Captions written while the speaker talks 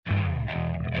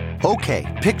Okay,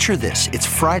 picture this. It's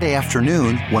Friday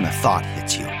afternoon when a thought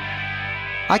hits you.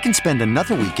 I can spend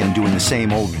another weekend doing the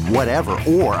same old whatever,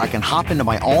 or I can hop into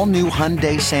my all-new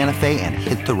Hyundai Santa Fe and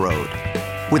hit the road.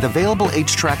 With available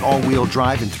H-Track all-wheel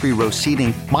drive and 3-row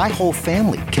seating, my whole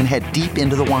family can head deep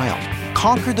into the wild.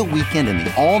 Conquer the weekend in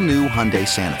the all-new Hyundai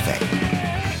Santa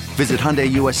Fe. Visit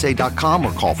HyundaiUSA.com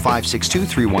or call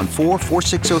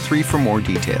 562-314-4603 for more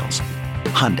details.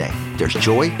 Hyundai, there's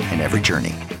joy in every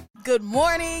journey. Good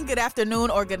morning, good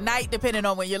afternoon, or good night, depending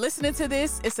on when you're listening to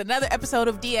this. It's another episode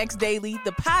of DX Daily,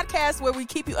 the podcast where we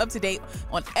keep you up to date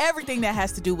on everything that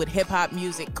has to do with hip-hop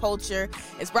music culture.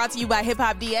 It's brought to you by Hip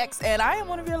Hop DX, and I am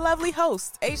one of your lovely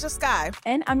hosts, Asia Sky.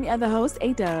 And I'm the other host,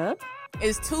 A-Dub.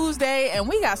 It's Tuesday, and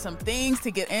we got some things to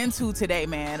get into today,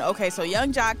 man. Okay, so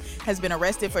Young Joc has been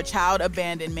arrested for child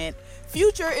abandonment.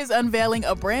 Future is unveiling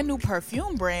a brand new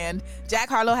perfume brand. Jack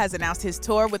Harlow has announced his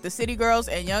tour with the City Girls,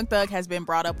 and Young Thug has been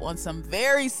brought up on some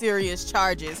very serious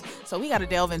charges. So we got to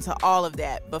delve into all of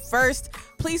that. But first,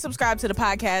 please subscribe to the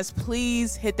podcast.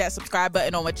 Please hit that subscribe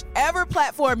button on whichever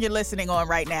platform you're listening on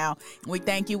right now. We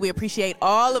thank you. We appreciate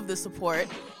all of the support.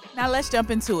 Now let's jump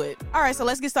into it. All right, so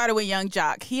let's get started with Young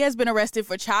Joc. He has been arrested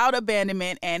for child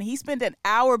abandonment, and he spent an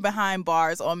hour behind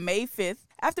bars on May 5th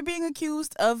after being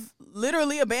accused of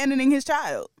literally abandoning his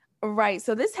child. Right.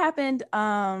 So this happened, it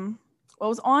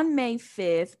was on May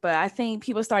 5th, but I think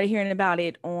people started hearing about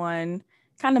it on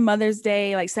kind of Mother's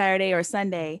Day, like Saturday or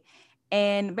Sunday.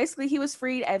 And basically he was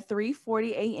freed at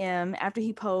 3:40 a.m. after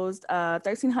he posed a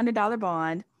 $1,300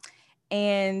 bond.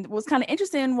 And what's kind of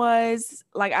interesting was,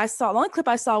 like, the only clip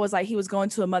I saw was like he was going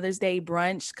to a Mother's Day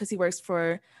brunch because he works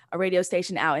for a radio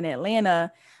station out in Atlanta.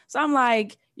 So I'm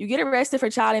like, you get arrested for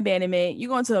child abandonment, you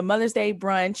going to a Mother's Day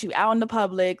brunch, you out in the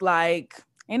public, like,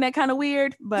 ain't that kind of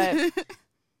weird? But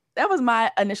that was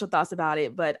my initial thoughts about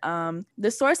it. But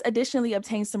the source additionally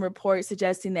obtained some reports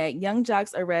suggesting that Young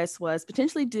Joc's arrest was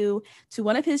potentially due to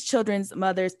one of his children's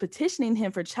mothers petitioning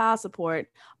him for child support,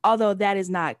 although that is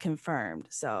not confirmed.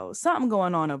 So something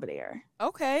going on over there.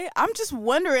 Okay, I'm just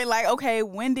wondering, like, okay,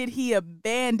 when did he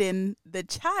abandon the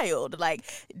child? Like,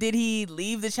 did he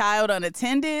leave the child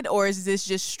unattended, or is this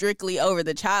just strictly over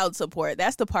the child support?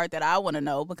 That's the part that I want to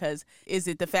know, because is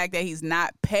it the fact that he's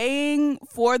not paying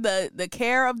for the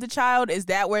care of the child? Is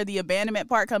that where the abandonment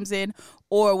part comes in?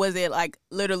 Or was it like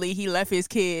literally he left his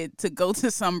kid to go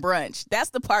to some brunch? That's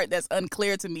the part that's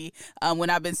unclear to me when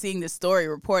I've been seeing this story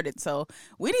reported. So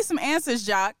we need some answers,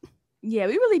 Joc. Yeah,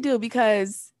 we really do,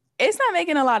 because it's not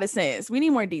making a lot of sense. We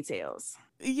need more details.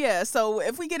 Yeah, so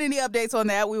if we get any updates on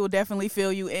that, we will definitely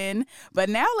fill you in. But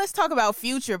now let's talk about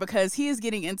Future, because he is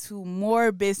getting into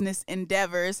more business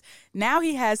endeavors. Now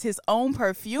he has his own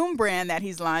perfume brand that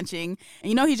he's launching. And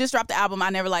you know, he just dropped the album, I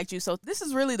Never Liked You. So this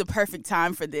is really the perfect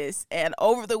time for this. And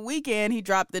over the weekend, he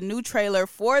dropped the new trailer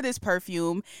for this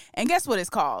perfume. And guess what it's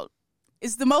called?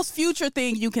 It's the most Future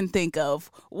thing you can think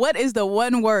of. What is the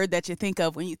one word that you think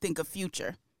of when you think of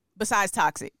Future, besides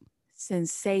toxic?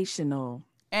 Sensational.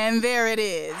 And there it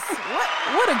is.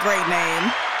 What a great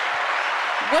name.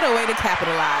 What a way to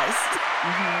capitalize.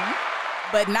 Mm-hmm.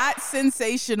 But not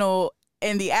sensational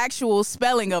in the actual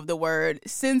spelling of the word.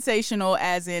 Sensational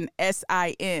as in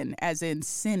S-I-N, as in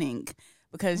sinning.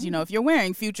 Because, you know, if you're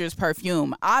wearing Future's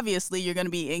perfume, obviously you're going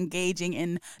to be engaging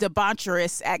in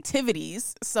debaucherous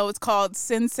activities. So it's called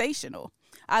sensational.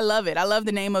 I love it. I love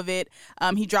the name of it.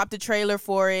 He dropped a trailer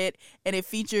for it, and it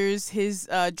features his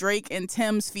Drake and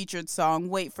Tim's featured song,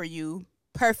 Wait For You.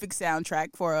 Perfect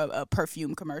soundtrack for a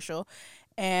perfume commercial.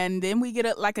 And then we get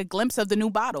a glimpse of the new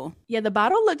bottle. Yeah, the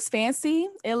bottle looks fancy.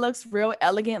 It looks real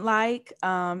elegant-like.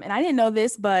 And I didn't know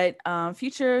this, but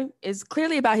Future is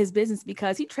clearly about his business,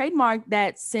 because he trademarked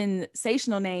that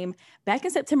sensational name back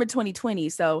in September 2020.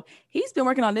 So he's been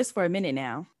working on this for a minute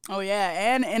now. Oh,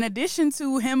 yeah. And in addition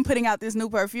to him putting out this new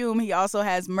perfume, he also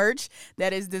has merch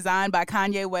that is designed by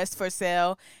Kanye West for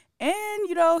sale. And,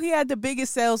 you know, he had the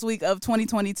biggest sales week of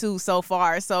 2022 so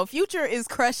far. So Future is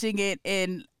crushing it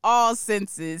in all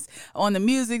senses, on the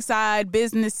music side,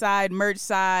 business side, merch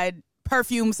side,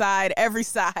 perfume side, every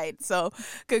side. So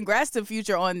congrats to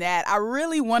Future on that. I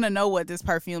really want to know what this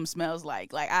perfume smells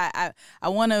like. Like, I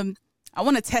want to I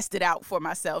want to test it out for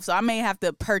myself. So I may have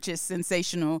to purchase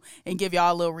Sensational and give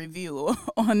y'all a little review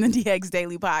on the DX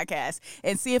Daily podcast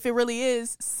and see if it really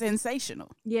is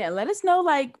sensational. Yeah, let us know,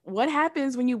 like, what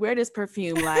happens when you wear this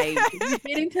perfume? Like, you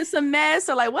get into some mess,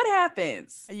 or like, what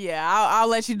happens? Yeah, I'll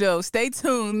let you know. Stay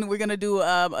tuned. We're going to do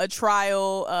a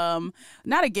trial,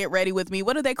 not a get ready with me.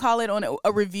 What do they call it? On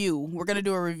a review. We're going to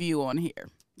do a review on here.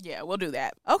 Yeah, we'll do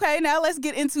that. Okay, now let's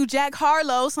get into Jack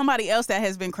Harlow, somebody else that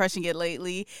has been crushing it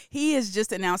lately. He has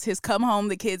just announced his Come Home,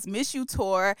 the Kids Miss You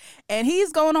tour, and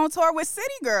he's going on tour with City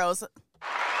Girls.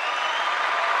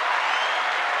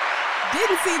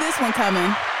 Didn't see this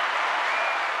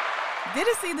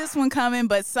one coming,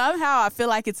 but somehow I feel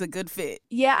like it's a good fit.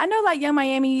 Yeah, I know, like, Young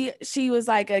Miami, she was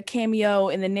like a cameo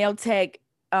in the Nail Tech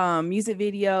music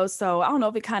video, so I don't know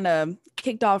if it kind of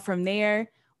kicked off from there,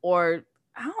 or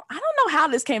I don't know how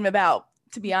this came about,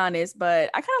 to be honest, but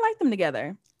I kind of like them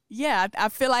together. Yeah, I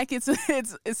feel like it's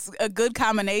a good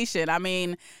combination. I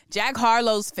mean, Jack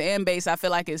Harlow's fan base, I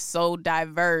feel like, is so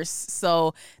diverse.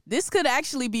 So this could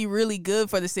actually be really good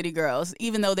for the City Girls,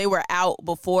 even though they were out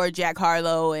before Jack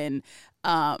Harlow. And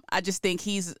I just think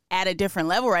he's at a different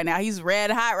level right now. He's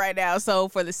red hot right now. So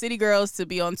for the City Girls to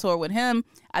be on tour with him,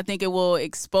 I think it will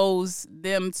expose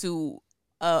them to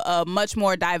a much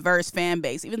more diverse fan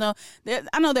base, even though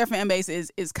I know their fan base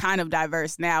is kind of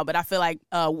diverse now, but I feel like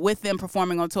with them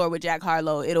performing on tour with Jack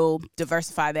Harlow, it'll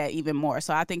diversify that even more.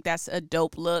 So I think that's a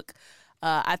dope look.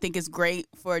 I think it's great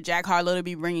for Jack Harlow to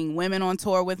be bringing women on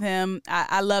tour with him.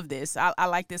 I love this. I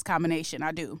like this combination.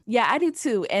 I do. Yeah, I do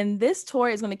too. And this tour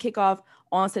is going to kick off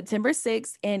on September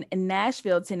 6th in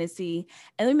Nashville, Tennessee.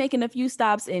 And they're making a few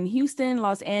stops in Houston,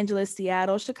 Los Angeles,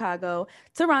 Seattle, Chicago,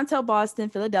 Toronto, Boston,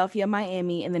 Philadelphia,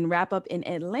 Miami, and then wrap up in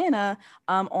Atlanta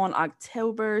on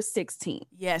October 16th.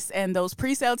 Yes, and those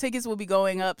pre-sale tickets will be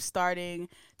going up starting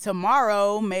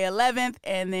tomorrow, May 11th.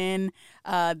 And then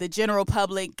the general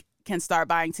public can start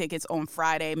buying tickets on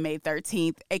Friday, May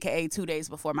 13th, aka 2 days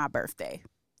before my birthday.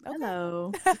 Okay.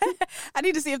 Hello. I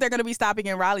need to see if they're going to be stopping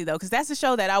in Raleigh, though, because that's a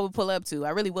show that I would pull up to.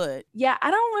 I really would. Yeah, I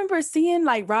don't remember seeing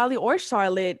like Raleigh or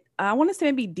Charlotte. I want to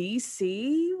say maybe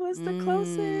DC was the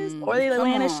closest, or the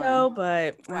Atlanta show,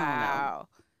 but wow.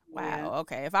 Yeah.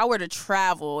 Okay. If I were to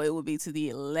travel, it would be to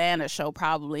the Atlanta show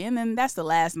probably. And then that's the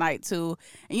last night, too.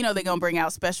 And, you know, they're going to bring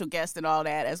out special guests and all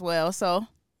that as well. So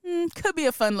could be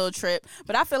a fun little trip.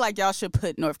 But I feel like y'all should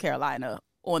put North Carolina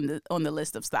on the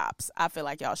list of stops. I feel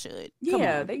like y'all should.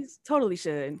 Yeah, they totally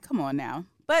should. Come on now.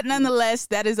 But nonetheless,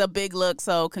 that is a big look.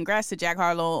 So congrats to Jack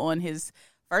Harlow on his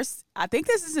first, I think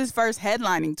this is his first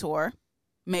headlining tour,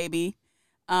 maybe.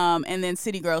 And then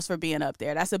City Girls for being up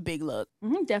there. That's a big look.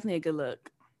 Definitely a good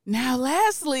look. Now,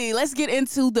 lastly, let's get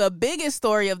into the biggest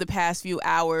story of the past few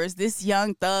hours, this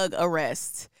Young Thug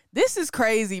arrest. This is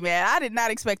crazy, man. I did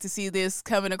not expect to see this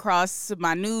coming across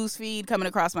my news feed, coming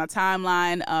across my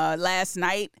timeline last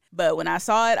night. But when I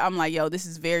saw it, I'm like, yo, this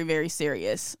is very, very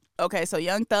serious. Okay, so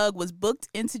Young Thug was booked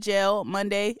into jail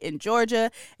Monday in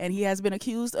Georgia, and he has been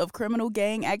accused of criminal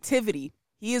gang activity.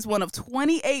 He is one of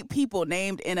 28 people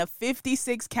named in a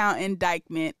 56-count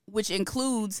indictment, which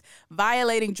includes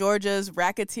violating Georgia's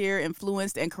Racketeer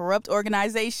Influenced and Corrupt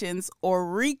Organizations, or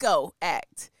RICO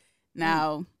Act.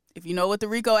 Now, if you know what the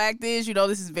RICO Act is, you know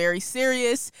this is very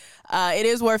serious. It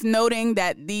is worth noting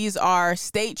that these are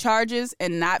state charges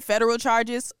and not federal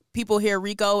charges. People hear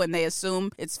RICO and they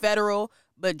assume it's federal,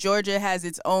 but Georgia has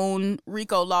its own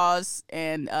RICO laws,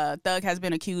 and Thug has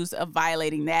been accused of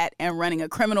violating that and running a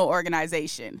criminal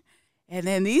organization. And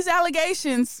then these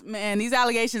allegations, man, these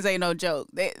allegations ain't no joke.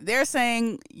 They're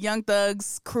saying Young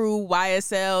Thug's crew,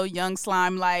 YSL, Young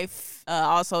Slime Life,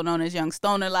 also known as Young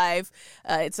Stoner Life,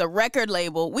 it's a record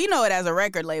label. We know it as a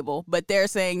record label, but they're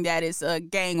saying that it's a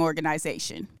gang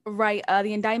organization. Right.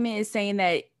 The indictment is saying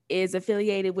that is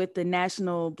affiliated with the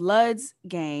National Bloods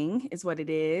gang is what it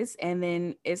is. And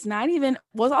then it's not even,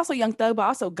 well, it's also Young Thug, but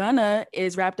also Gunna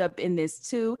is wrapped up in this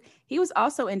too. He was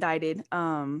also indicted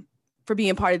for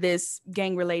being part of this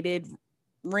gang-related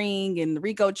ring and the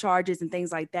RICO charges and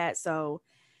things like that. So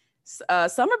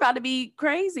some are about to be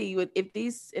crazy if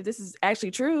this is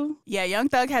actually true. Yeah, Young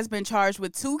Thug has been charged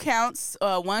with 2 counts,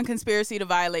 one conspiracy to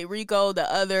violate RICO,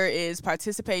 the other is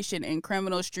participation in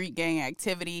criminal street gang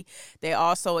activity. They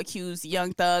also accused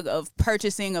Young Thug of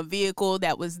purchasing a vehicle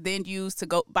that was then used to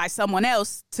go by someone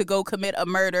else to go commit a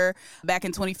murder back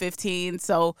in 2015.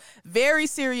 So very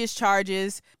serious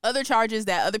charges. Other charges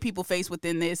that other people face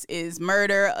within this is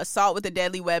murder, assault with a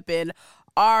deadly weapon,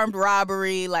 armed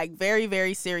robbery, like very,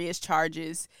 very serious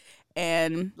charges.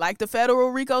 And like the federal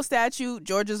RICO statute,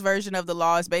 Georgia's version of the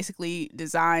law is basically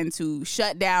designed to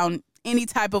shut down any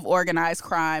type of organized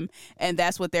crime, and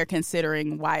that's what they're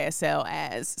considering YSL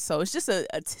as. So it's just a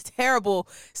terrible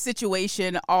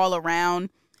situation all around.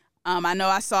 I know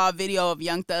I saw a video of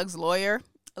Young Thug's lawyer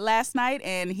last night,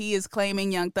 and he is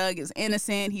claiming Young Thug is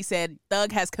innocent. He said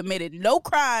Thug has committed no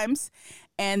crimes,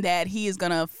 and that he is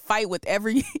going to fight with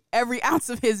every ounce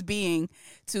of his being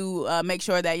to make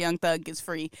sure that Young Thug gets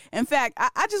free. In fact,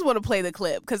 I just want to play the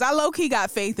clip because I low-key got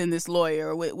faith in this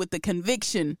lawyer with the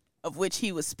conviction of which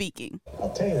he was speaking. I'll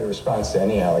tell you the response to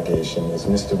any allegation is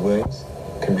Mr. Williams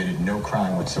committed no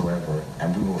crime whatsoever,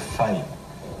 and we will fight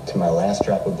to my last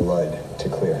drop of blood to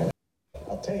clear him.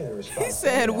 I'll tell you the response. He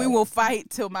said, we will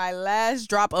fight till my last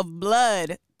drop of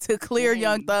blood to clear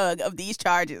Young Thug of these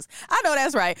charges. I know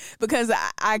that's right, because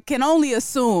I can only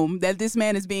assume that this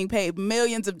man is being paid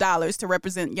millions of dollars to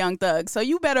represent Young Thug. So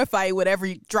you better fight with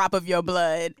every drop of your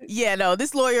blood. Yeah, no,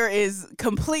 this lawyer is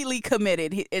completely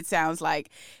committed, it sounds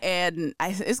like. And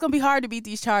it's going to be hard to beat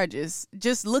these charges.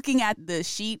 Just looking at the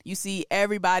sheet, you see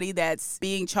everybody that's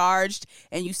being charged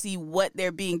and you see what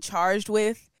they're being charged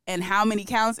with and how many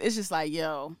counts. It's just like,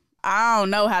 yo, I don't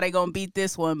know how they're going to beat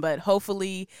this one, but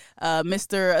hopefully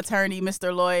Mr. Attorney,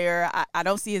 Mr. Lawyer, I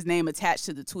don't see his name attached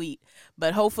to the tweet,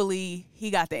 but hopefully he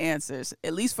got the answers,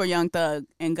 at least for Young Thug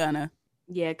and Gunna.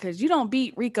 Yeah, because you don't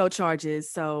beat RICO charges,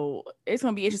 so it's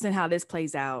going to be interesting how this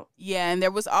plays out. Yeah, and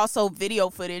there was also video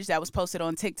footage that was posted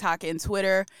on TikTok and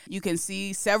Twitter. You can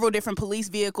see several different police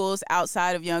vehicles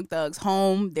outside of Young Thug's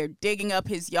home. They're digging up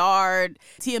his yard.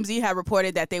 TMZ had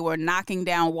reported that they were knocking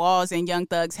down walls in Young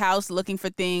Thug's house looking for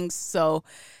things. So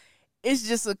it's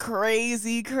just a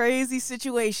crazy, crazy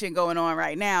situation going on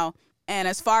right now. And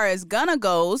as far as Gunna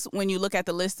goes, when you look at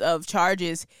the list of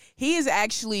charges, he is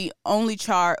actually only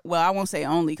charged, well, I won't say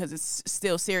only because it's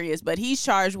still serious, but he's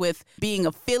charged with being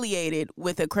affiliated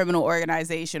with a criminal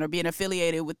organization or being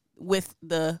affiliated with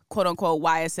the quote-unquote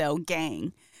YSL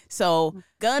gang. So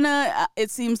Gunna,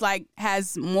 it seems like,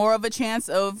 has more of a chance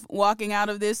of walking out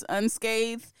of this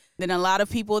unscathed than a lot of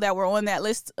people that were on that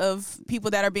list of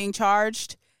people that are being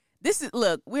charged.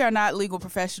 Look, we are not legal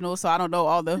professionals, so I don't know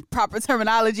all the proper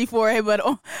terminology for it, but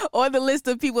on the list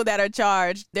of people that are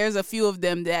charged, there's a few of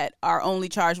them that are only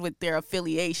charged with their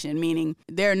affiliation, meaning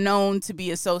they're known to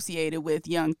be associated with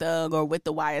Young Thug or with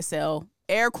the YSL,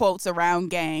 air quotes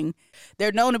around gang.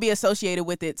 They're known to be associated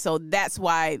with it, so that's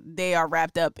why they are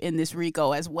wrapped up in this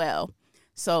RICO as well.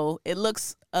 So it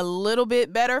looks a little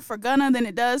bit better for Gunna than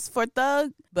it does for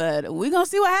Thug, but we're going to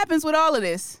see what happens with all of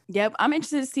this. Yep, I'm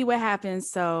interested to see what happens.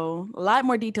 So a lot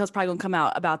more details probably going to come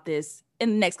out about this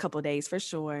in the next couple of days for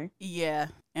sure. Yeah,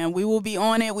 and we will be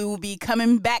on it. We will be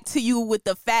coming back to you with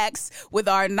the facts, with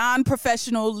our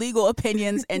non-professional legal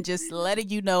opinions, and just letting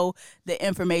you know the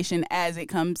information as it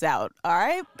comes out. All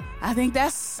right? I think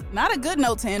that's not a good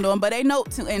note to end on, but a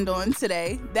note to end on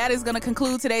today. That is going to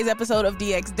conclude today's episode of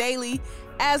DX Daily.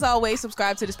 As always,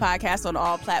 subscribe to this podcast on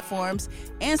all platforms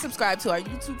and subscribe to our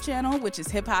YouTube channel, which is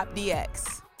Hip Hop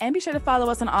DX. And be sure to follow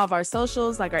us on all of our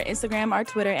socials, like our Instagram, our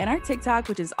Twitter, and our TikTok,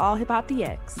 which is all Hip Hop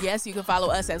DX. Yes, you can follow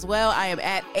us as well. I am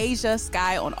at Asia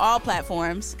Sky on all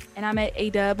platforms. And I'm at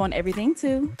A-Dub on everything,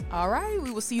 too. All right,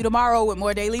 we will see you tomorrow with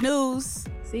more daily news.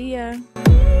 See ya.